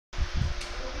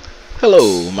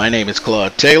Hello, my name is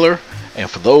Claude Taylor, and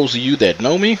for those of you that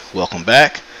know me, welcome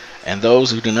back, and those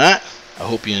who do not, I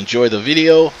hope you enjoy the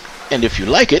video, and if you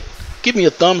like it, give me a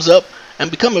thumbs up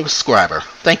and become a subscriber.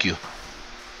 Thank you.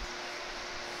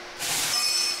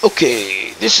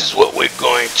 Okay, this is what we're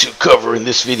going to cover in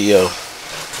this video.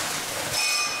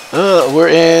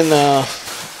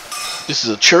 This is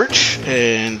a church,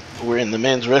 and we're in the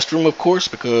men's restroom, of course,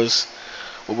 because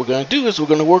what we're going to do is we're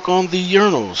going to work on the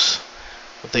urinals.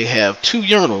 But they have two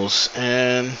urinals,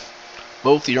 and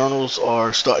both the urinals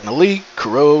are starting to leak,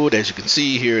 corrode, as you can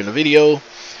see here in the video.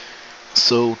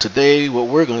 So today what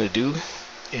we're going to do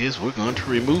is we're going to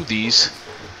remove these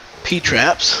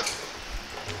P-traps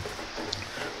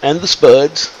and the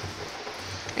spuds,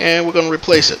 and we're going to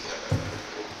replace it.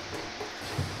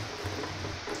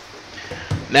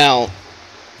 Now,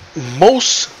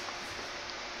 most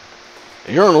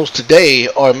urinals today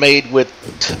are made with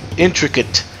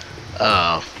intricate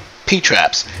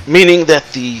P-traps, meaning that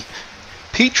the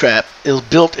P-trap is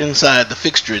built inside the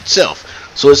fixture itself,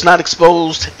 so it's not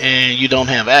exposed and you don't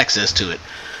have access to it.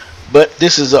 But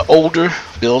this is an older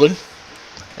building,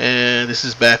 and this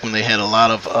is back when they had a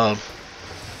lot of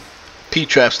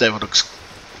P-traps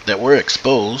that were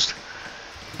exposed.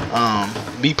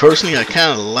 Me personally, I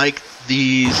kind of like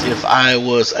these if I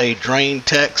was a drain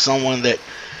tech, someone that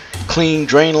cleaned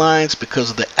drain lines, because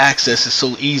of the access is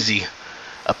so easy,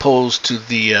 opposed to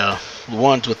the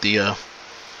ones with the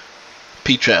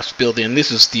P-traps built in. This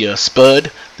is the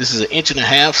spud. This is an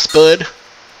 1.5 inch spud,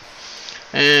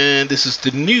 and this is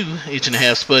the new 1.5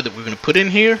 inch spud that we're going to put in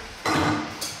here.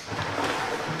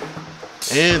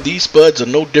 And these spuds are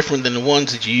no different than the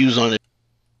ones that you use on it.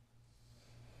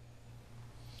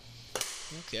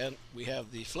 Okay, we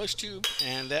have the flush tube,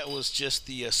 and that was just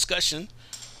the scutcheon,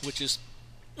 which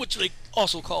they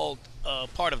also called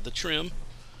part of the trim.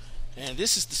 And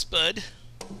this is the spud.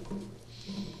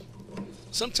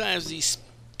 Sometimes these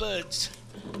spuds,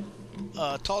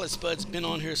 toilet spuds, been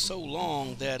on here so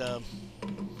long that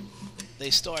they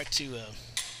start to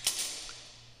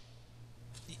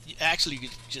actually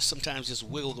just sometimes just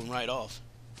wiggle them right off.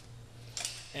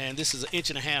 And this is an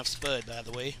 1.5 inch spud, by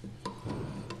the way.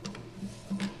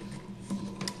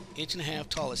 1.5 inch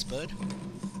toilet spud.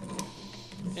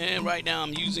 And right now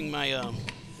I'm using my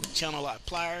channel lock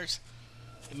pliers.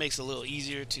 It makes it a little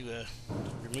easier to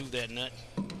remove that nut.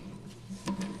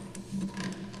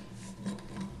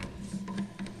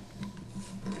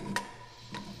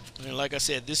 And like I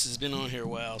said, this has been on here a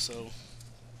while, so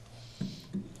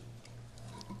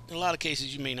in a lot of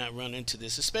cases you may not run into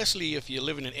this, especially if you're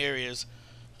living in areas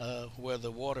where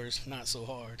the water's not so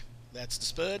hard. That's the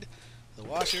spud, the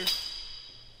washer.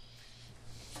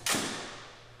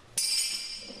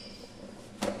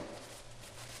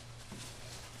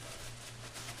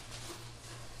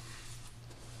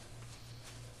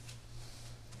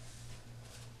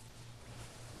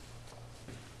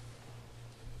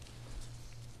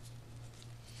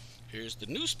 Here's the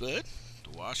new spud,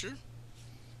 the washer.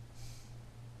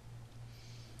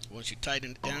 Once you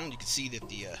tighten it down, you can see that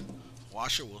the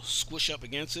washer will squish up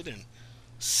against it and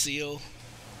seal.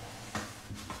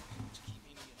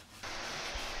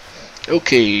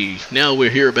 Okay, now we're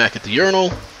here back at the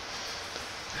urinal.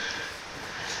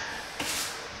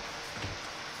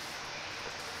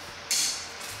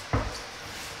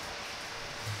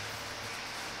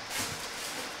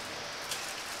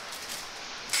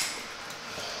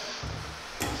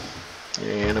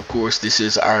 And of course, this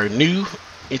is our new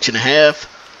 1.5 inch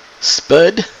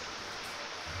spud.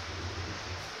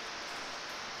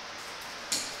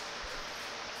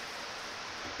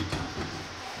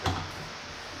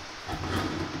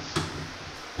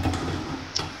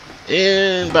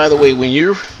 And by the way, when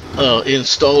you're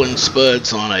installing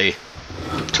spuds on a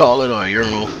toilet or a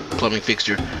urinal plumbing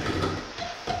fixture,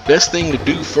 best thing to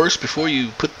do first before you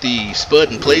put the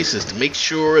spud in place is to make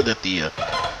sure that the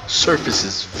surface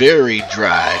is very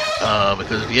dry,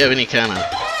 because if you have any kind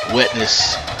of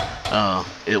wetness,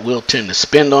 it will tend to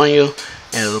spin on you,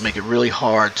 and it'll make it really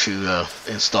hard to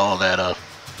install that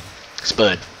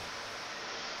spud.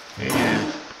 And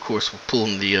of course, we're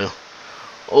pulling the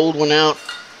old one out.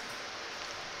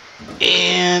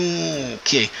 And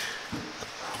okay,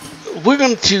 we're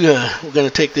going to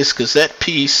take this, because that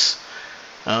piece,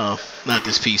 not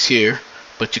this piece here,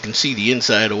 but you can see the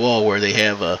inside of the wall where they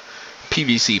have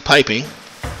PVC piping,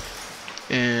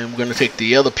 and we're going to take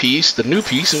the other piece, the new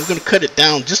piece, and we're going to cut it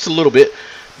down just a little bit,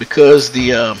 because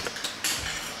the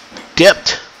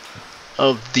depth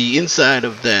of the inside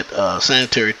of that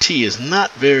sanitary tee is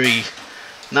not very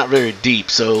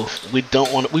deep, so we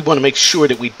want to make sure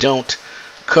that we don't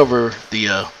cover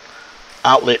the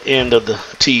outlet end of the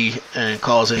T and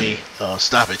cause any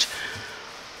stoppage.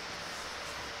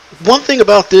 One thing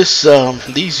about this,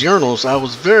 these urinals, I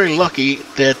was very lucky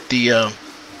that the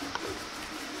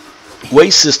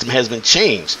waste system has been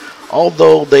changed.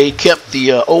 Although they kept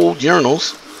the old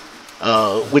urinals,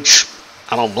 which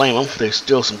I don't blame them. There's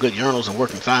still some good urinals and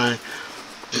working fine.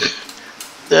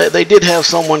 They did have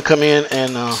someone come in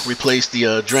and replace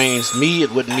the drains.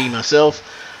 It wouldn't me myself.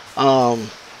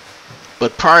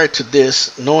 But prior to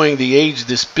this, knowing the age of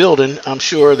this building, I'm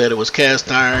sure that it was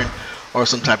cast iron or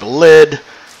some type of lead,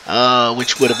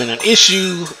 which would have been an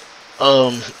issue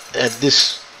at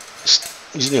this,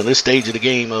 this stage of the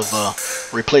game of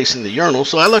replacing the urinal.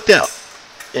 So I lucked out,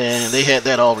 and they had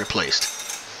that all replaced.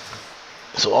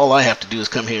 So all I have to do is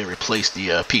come here and replace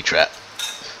the P-trap.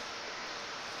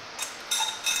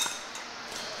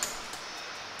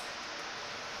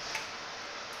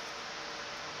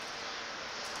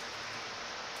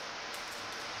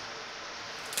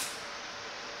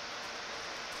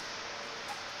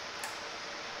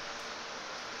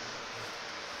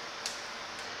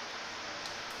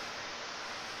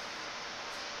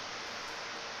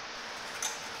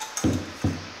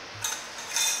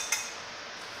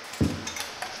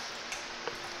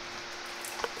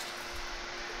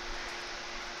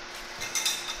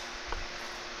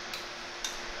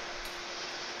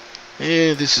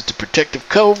 And this is the protective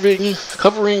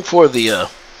covering for the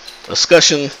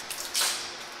escutcheon,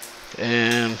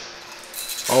 and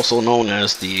also known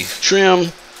as the trim,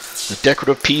 the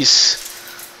decorative piece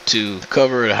to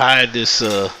cover and hide this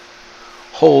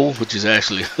hole, which is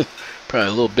actually probably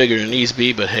a little bigger than it needs to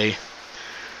be, but hey.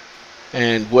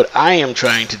 And what I am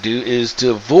trying to do is to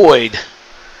avoid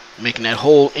making that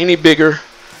hole any bigger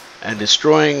and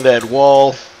destroying that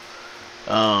wall,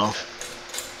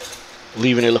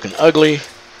 leaving it looking ugly.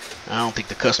 I don't think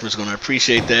the customer's going to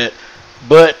appreciate that,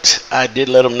 but I did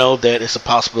let them know that it's a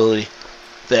possibility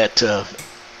that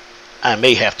I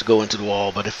may have to go into the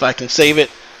wall, but if I can save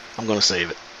it, I'm going to save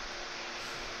it.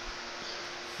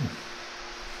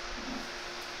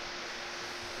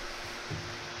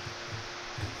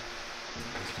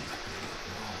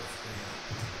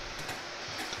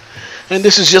 And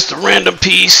this is just a random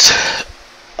piece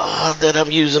that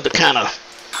I'm using to kind of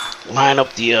line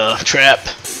up the trap.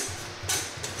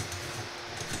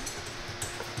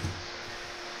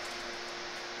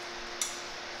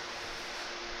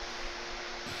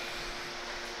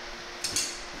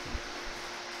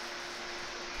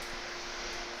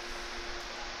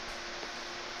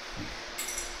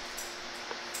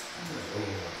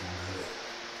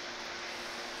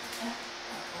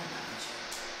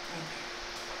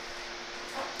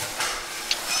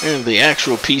 And the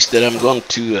actual piece that I'm going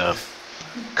to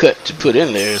cut to put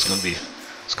in there is going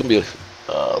to be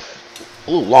a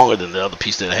little longer than the other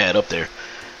piece that I had up there.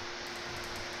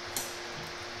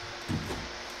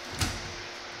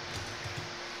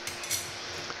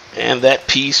 And that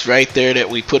piece right there that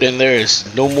we put in there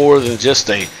is no more than just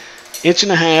a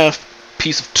 1.5 inch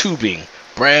piece of tubing,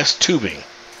 brass tubing.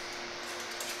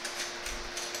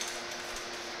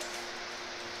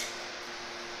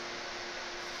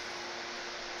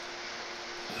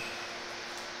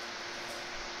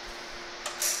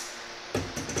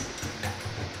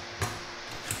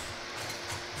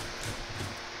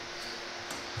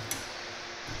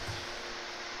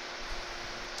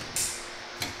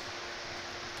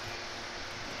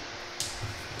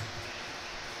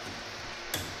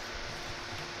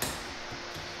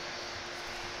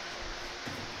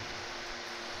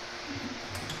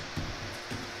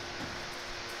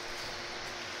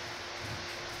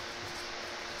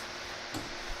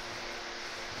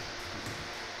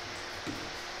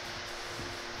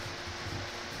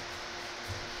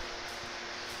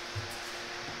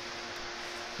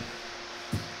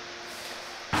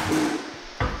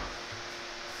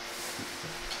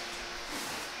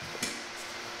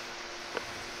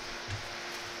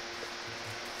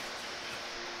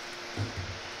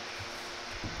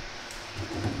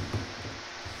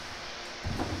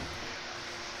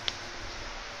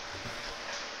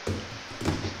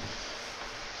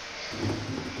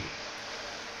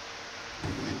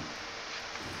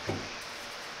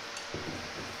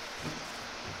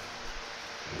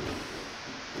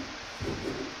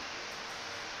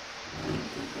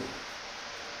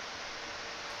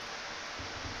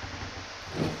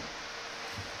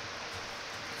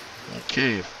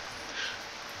 Okay,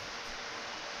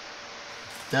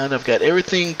 now that I've got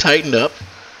everything tightened up,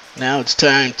 now it's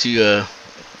time to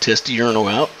test the urinal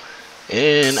out,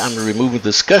 and I'm removing the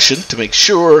escutcheon to make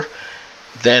sure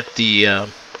that the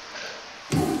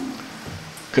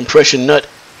compression nut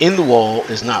in the wall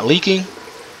is not leaking.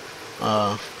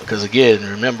 because again,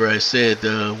 remember I said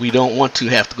we don't want to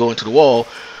have to go into the wall,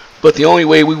 but the only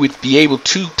way we would be able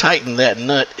to tighten that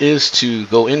nut is to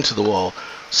go into the wall.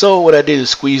 So what I did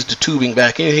is squeeze the tubing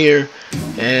back in here,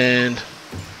 and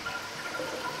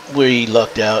we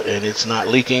lucked out and it's not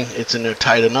leaking. It's in there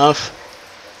tight enough,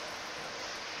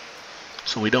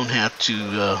 so we don't have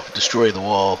to destroy the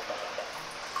wall.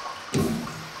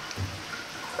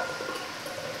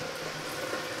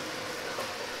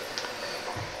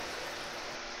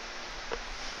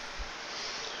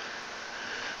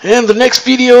 And the next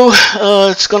video,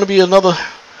 it's going to be another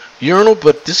urinal,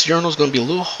 but this urinal is going to be a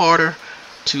little harder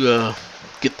to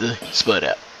get the spud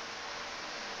out.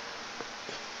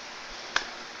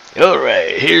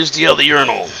 Alright, here's the other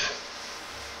urinal.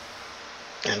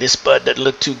 And this spud doesn't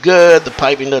look too good. The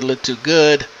piping doesn't look too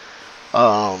good.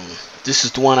 This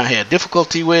is the one I had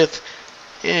difficulty with.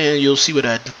 And you'll see what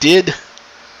I did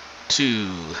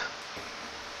to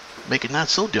make it not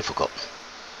so difficult.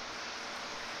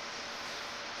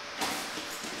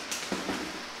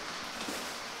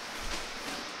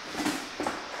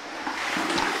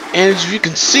 And as you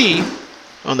can see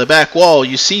on the back wall,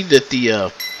 you see that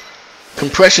the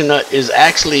compression nut is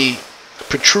actually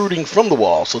protruding from the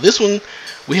wall. So this one,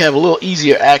 we have a little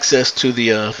easier access to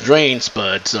the drain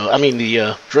spud. So I mean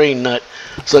the drain nut.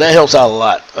 So that helps out a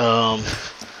lot.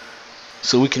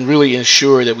 So we can really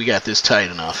ensure that we got this tight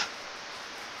enough.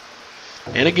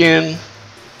 And again,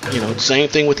 you know, same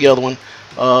thing with the other one.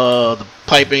 The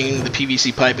piping, the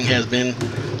PVC piping has been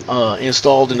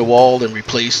installed in the wall and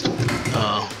replaced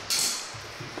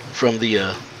from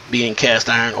the being cast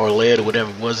iron or lead or whatever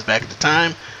it was back at the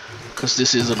time, because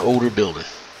this is an older building.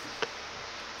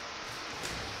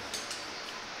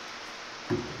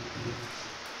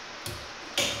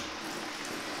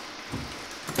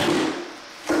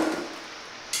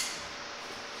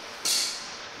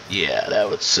 Yeah, that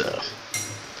was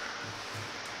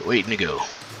waiting to go.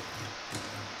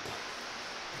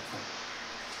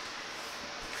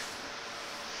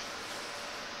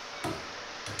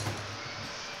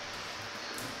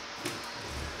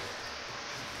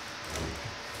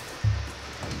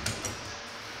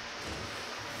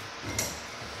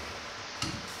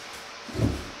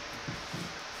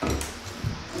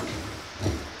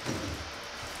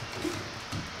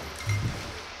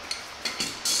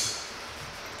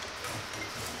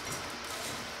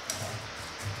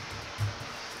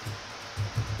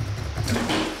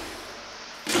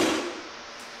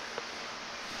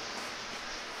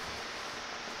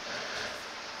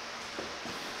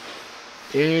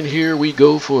 And here we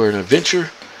go for an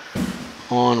adventure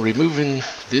on removing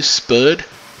this spud.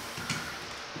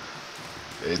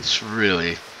 It's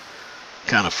really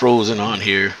kind of frozen on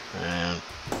here, and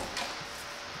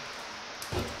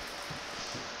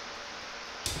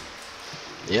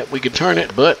yep, we could turn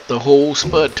it, but the whole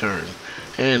spud turned,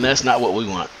 and that's not what we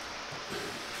want.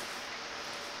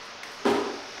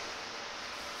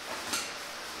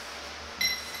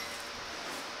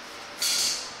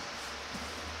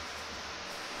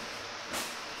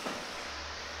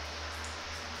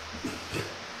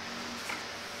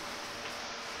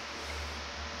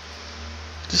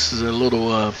 This is a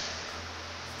little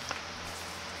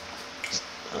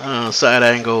side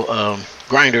angle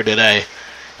grinder that I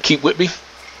keep with me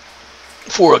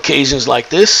for occasions like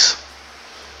this.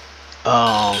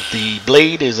 The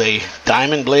blade is a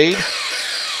diamond blade,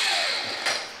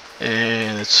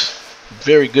 and it's a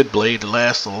very good blade to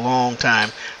last a long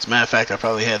time. As a matter of fact, I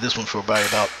probably had this one for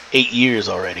about 8 years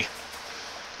already,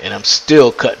 and I'm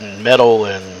still cutting metal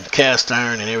and cast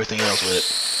iron and everything else with it.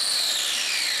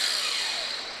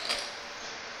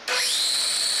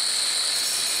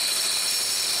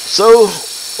 So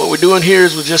what we're doing here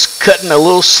is we're just cutting a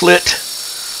little slit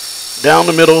down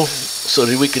the middle so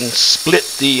that we can split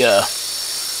the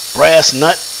brass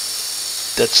nut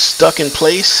that's stuck in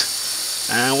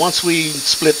place. And once we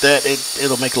split that,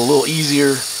 it'll make it a little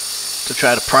easier to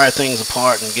try to pry things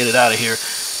apart and get it out of here.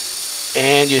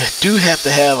 And you do have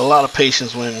to have a lot of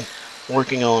patience when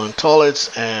working on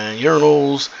toilets and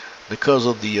urinals, because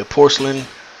of the porcelain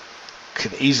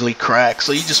can easily crack.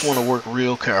 So you just want to work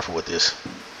real careful with this.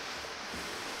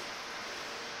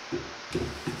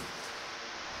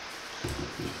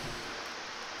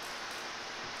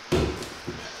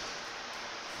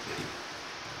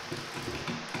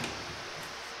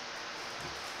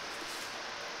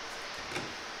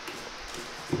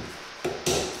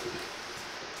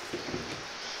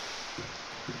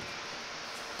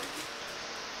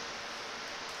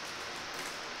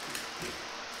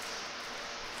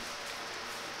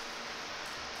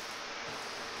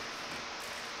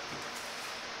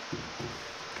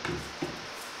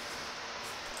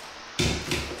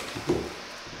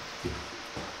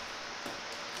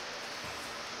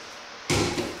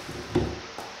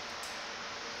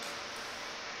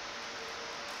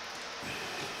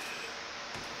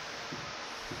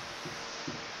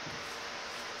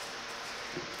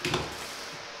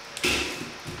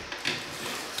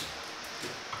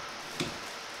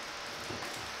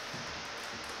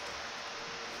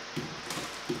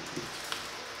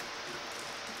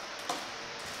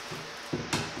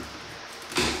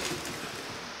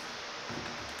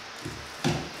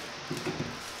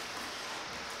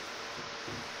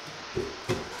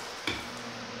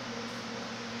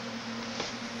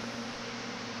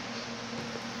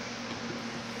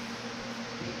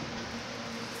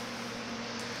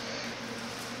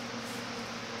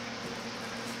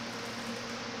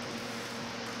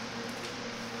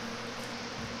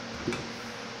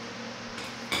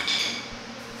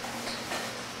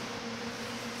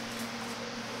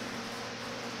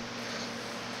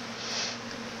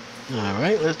 All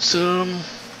right, let's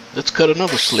cut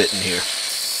another slit in here.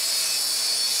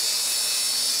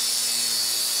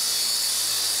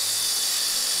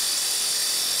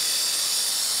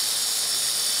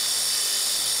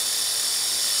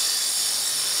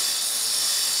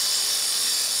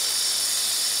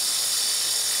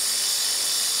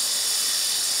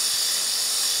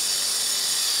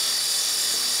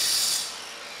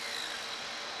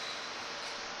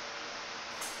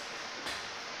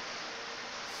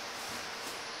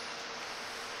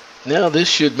 Now this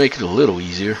should make it a little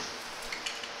easier.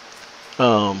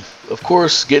 Of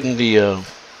course, getting the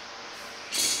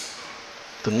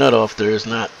nut off there is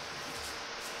not.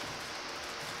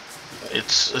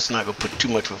 It's not gonna put too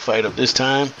much of a fight up this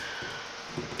time,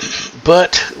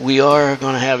 but we are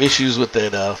gonna have issues with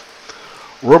that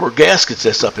rubber gaskets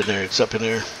that's up in there. It's up in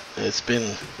there. It's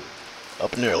been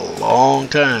up in there a long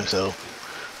time, so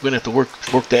we're gonna have to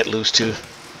work that loose too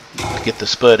to get the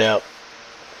spud out.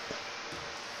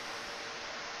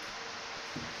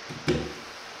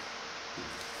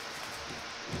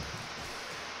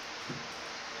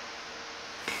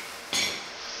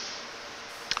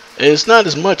 It's not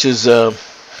as much as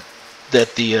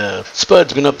that the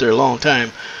spud's been up there a long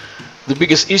time. The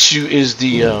biggest issue is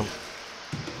the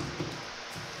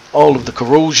all of the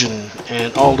corrosion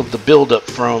and all of the buildup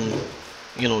from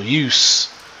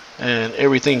use and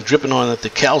everything dripping on it.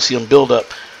 The calcium buildup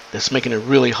that's making it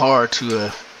really hard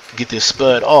to get this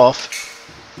spud off,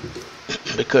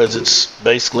 because it's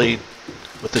basically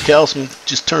with the calcium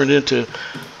just turned into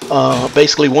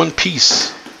basically one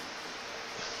piece.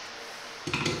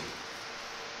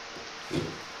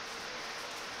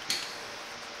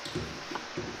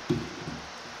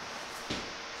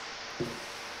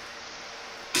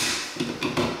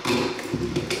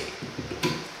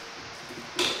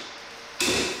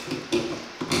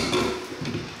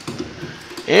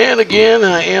 And again,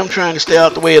 I am trying to stay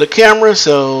out the way of the camera,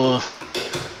 so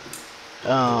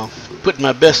putting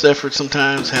my best effort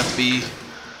sometimes have to be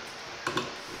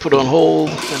put on hold,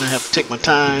 and I have to take my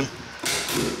time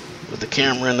with the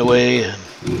camera in the way and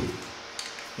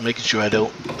making sure I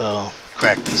don't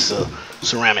crack this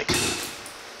ceramic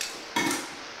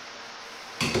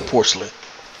porcelain.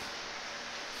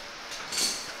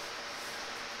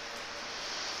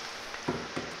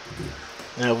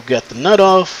 Now we've got the nut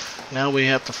off. Now we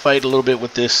have to fight a little bit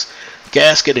with this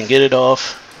gasket and get it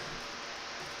off.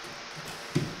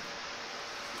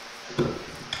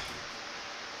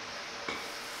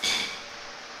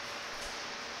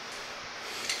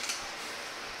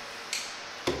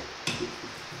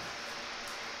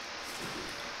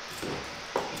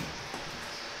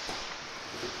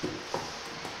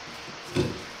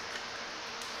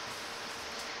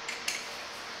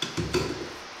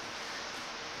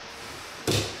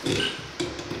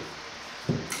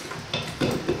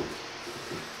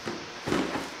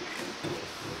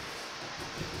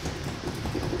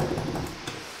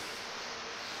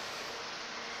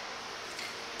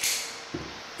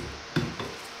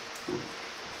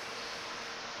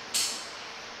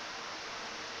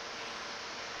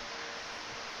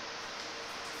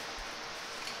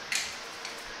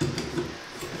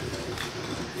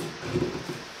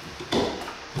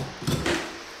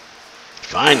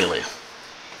 Finally.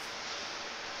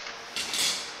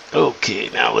 Okay,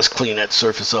 now let's clean that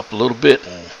surface up a little bit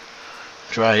and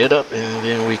dry it up, and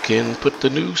then we can put the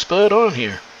new spud on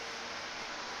here.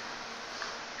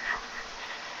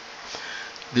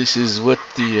 This is what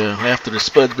the after the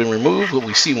spud's been removed, what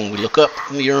we see when we look up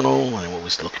in the urinal and when we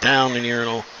look down in the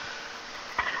urinal.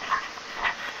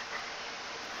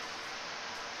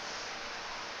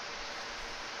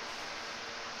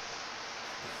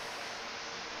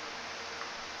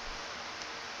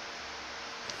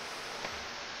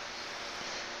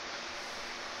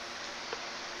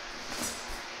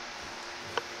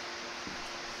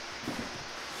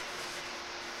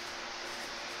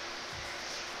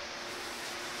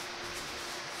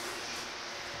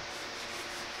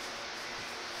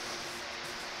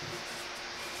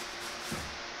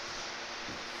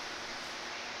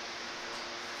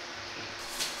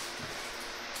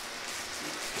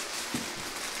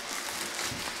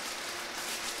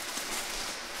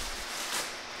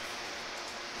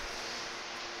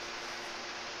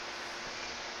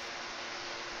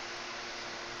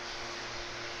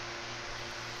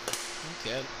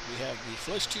 Okay, we have the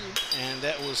flush tube, and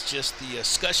that was just the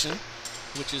escutcheon,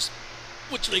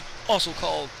 which they also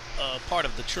call part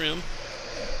of the trim.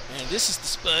 And this is the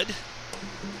spud.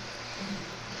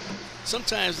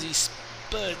 Sometimes these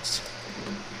spuds,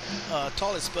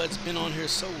 toilet spuds, been on here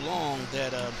so long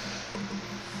that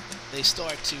they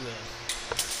start to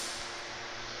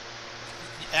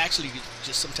actually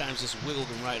just sometimes just wiggle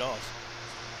them right off.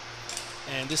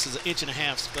 And this is an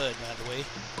 1.5" spud, by the way.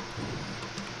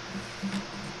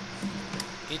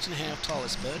 1.5"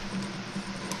 tallest spud.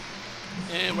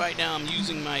 And right now I'm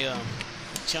using my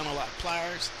channel lock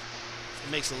pliers.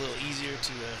 It makes it a little easier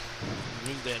to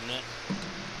remove that nut.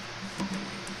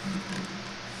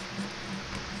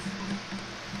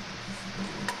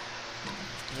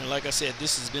 And like I said,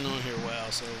 this has been on here a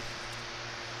while, so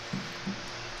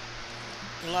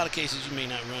in a lot of cases you may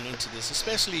not run into this,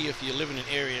 especially if you're living in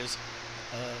areas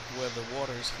where the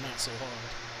water is not so hard.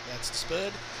 That's the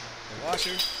spud, the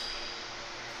washer.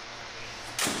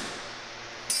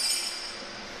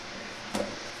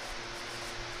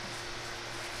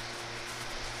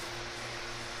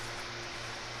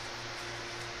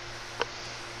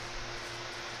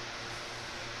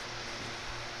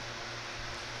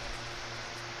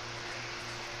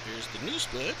 Here's the new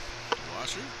spud, the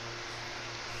washer.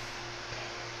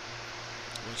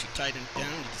 Once you tighten it down,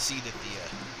 you can see that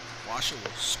the washer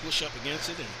will squish up against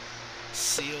it and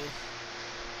seal.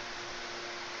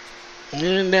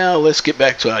 And now let's get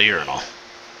back to our urinal.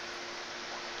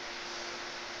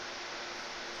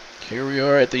 Here we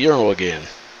are at the urinal again.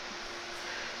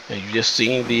 And you just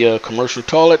seen the commercial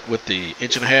toilet with the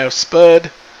 1.5"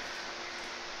 spud.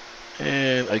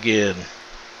 And again,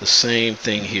 the same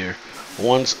thing here.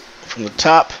 One's from the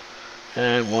top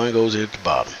and one goes at the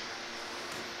bottom.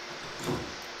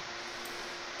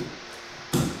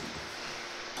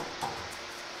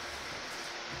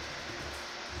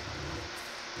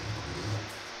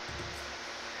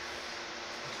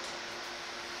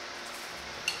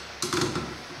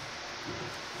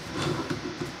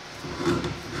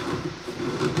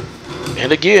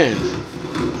 And again,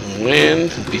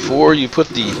 before you put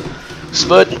the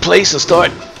spud in place and start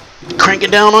cranking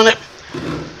down on it,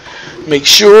 make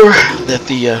sure that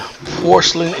the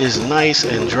porcelain is nice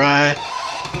and dry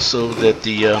so that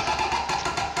the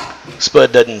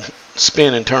spud doesn't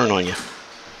spin and turn on you.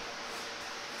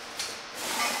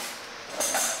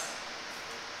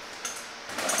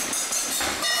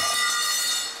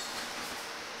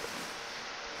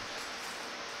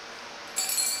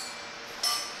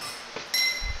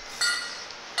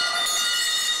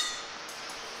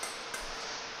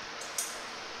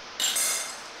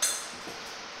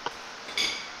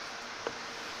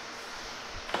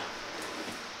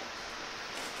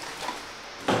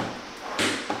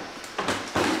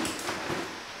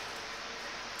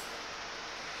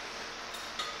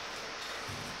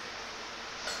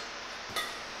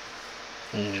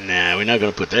 Nah, we're not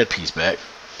going to put that piece back.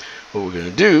 What we're going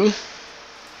to do,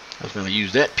 I'm going to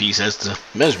use that piece as the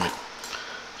measurement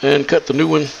and cut the new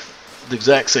one the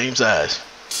exact same size.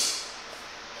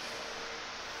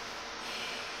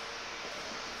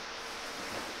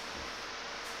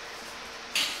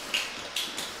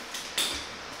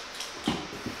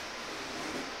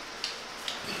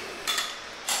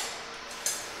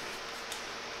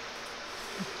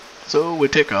 So we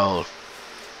take our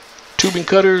tubing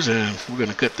cutters and we're going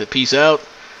to cut the piece out,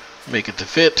 make it to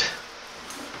fit.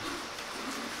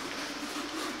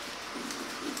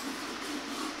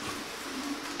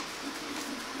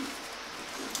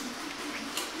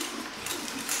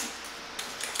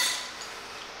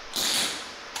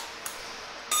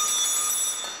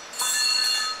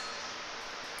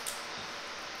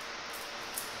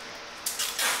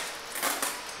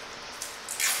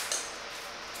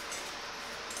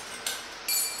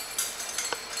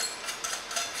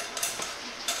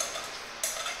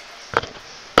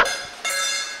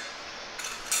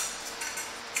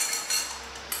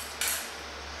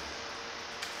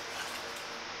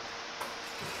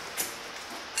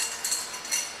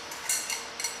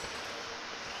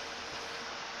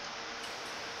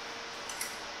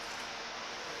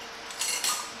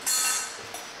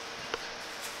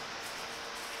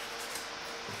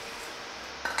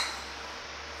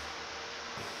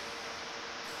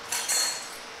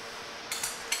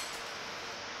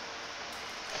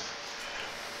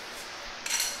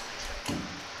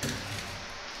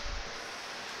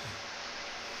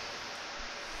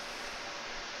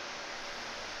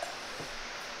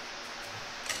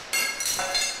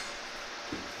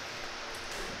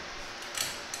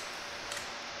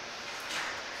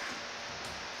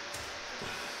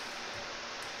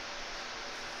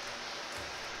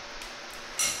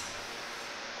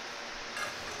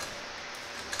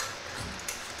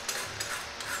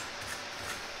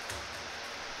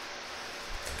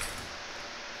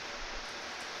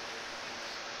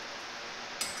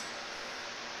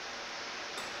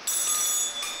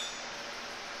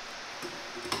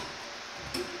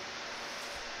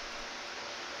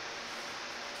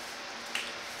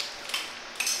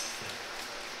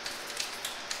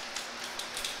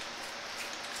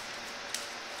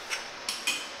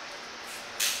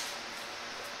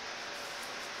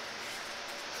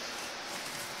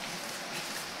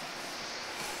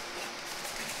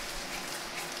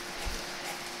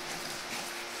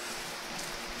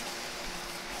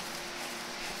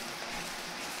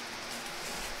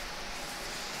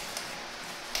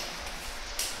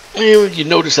 And you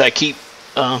notice I keep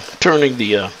turning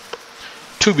the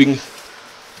tubing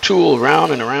tool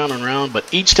around and around and around,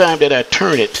 but each time that I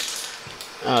turn it,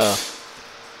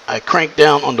 I crank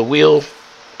down on the wheel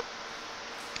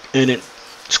and it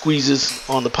squeezes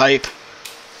on the pipe.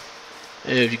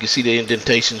 And if you can see the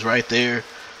indentations right there,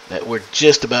 that we're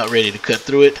just about ready to cut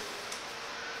through it.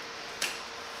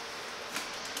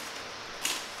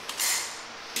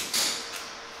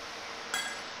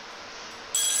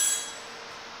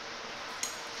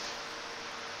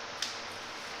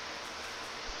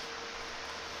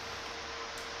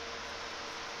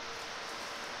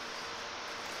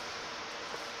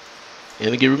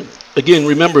 And again,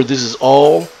 remember, this is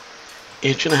all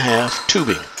 1.5"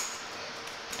 tubing.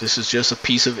 This is just a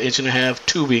piece of 1.5"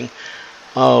 tubing.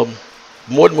 More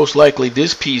than most likely,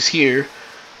 this piece here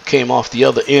came off the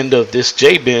other end of this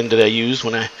J-bend that I used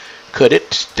when I cut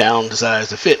it down to size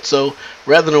to fit. So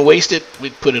rather than waste it, we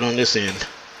put it on this end.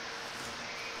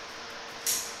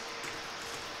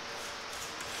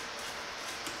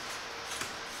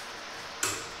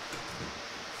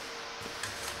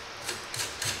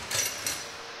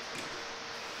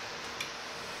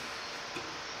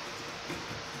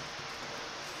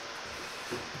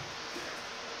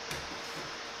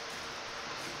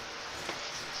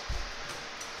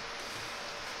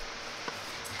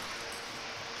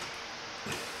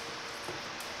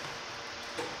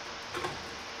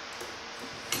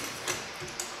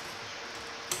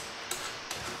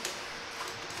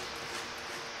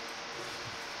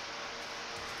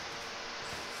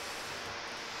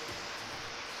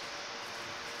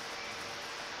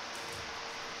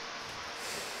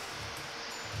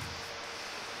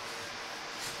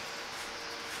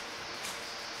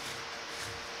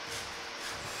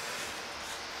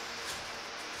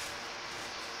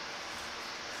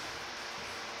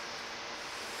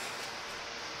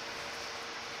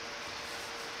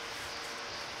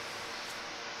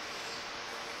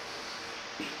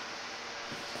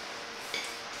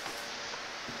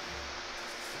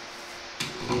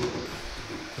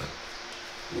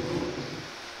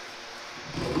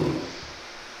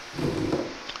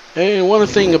 And one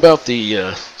thing about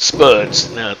the spuds,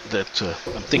 now that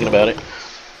I'm thinking about it,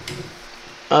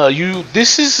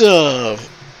 this is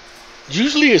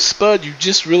usually a spud. You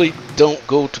just really don't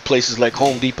go to places like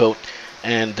Home Depot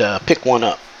and pick one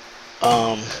up.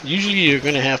 Usually you're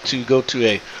going to have to go to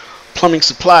a plumbing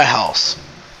supply house.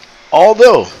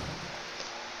 Although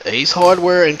Ace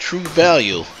Hardware and True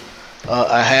Value,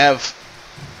 I have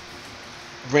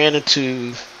ran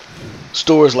into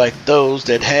stores like those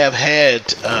that have had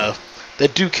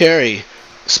that do carry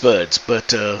spuds,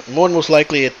 but more than most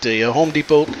likely at the Home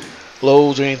Depot,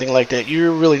 Lowe's, or anything like that,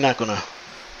 you're really not going to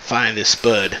find this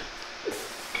spud.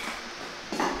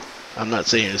 I'm not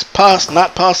saying it's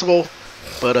not possible,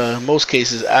 but in most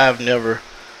cases I've never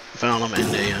found them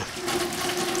in the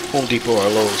Home Depot or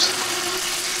Lowe's.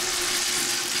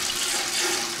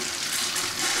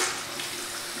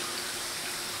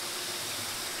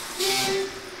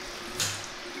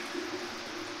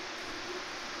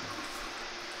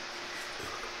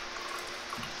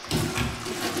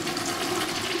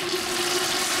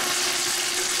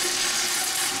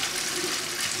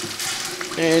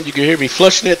 And you can hear me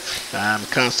flushing it. I'm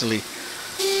constantly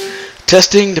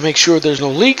testing to make sure there's no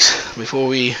leaks before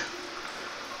we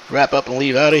wrap up and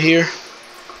leave out of here.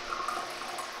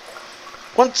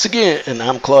 Once again, and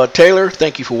I'm Claude Taylor.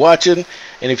 Thank you for watching.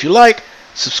 And if you like,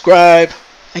 subscribe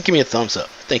and give me a thumbs up.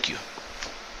 Thank you.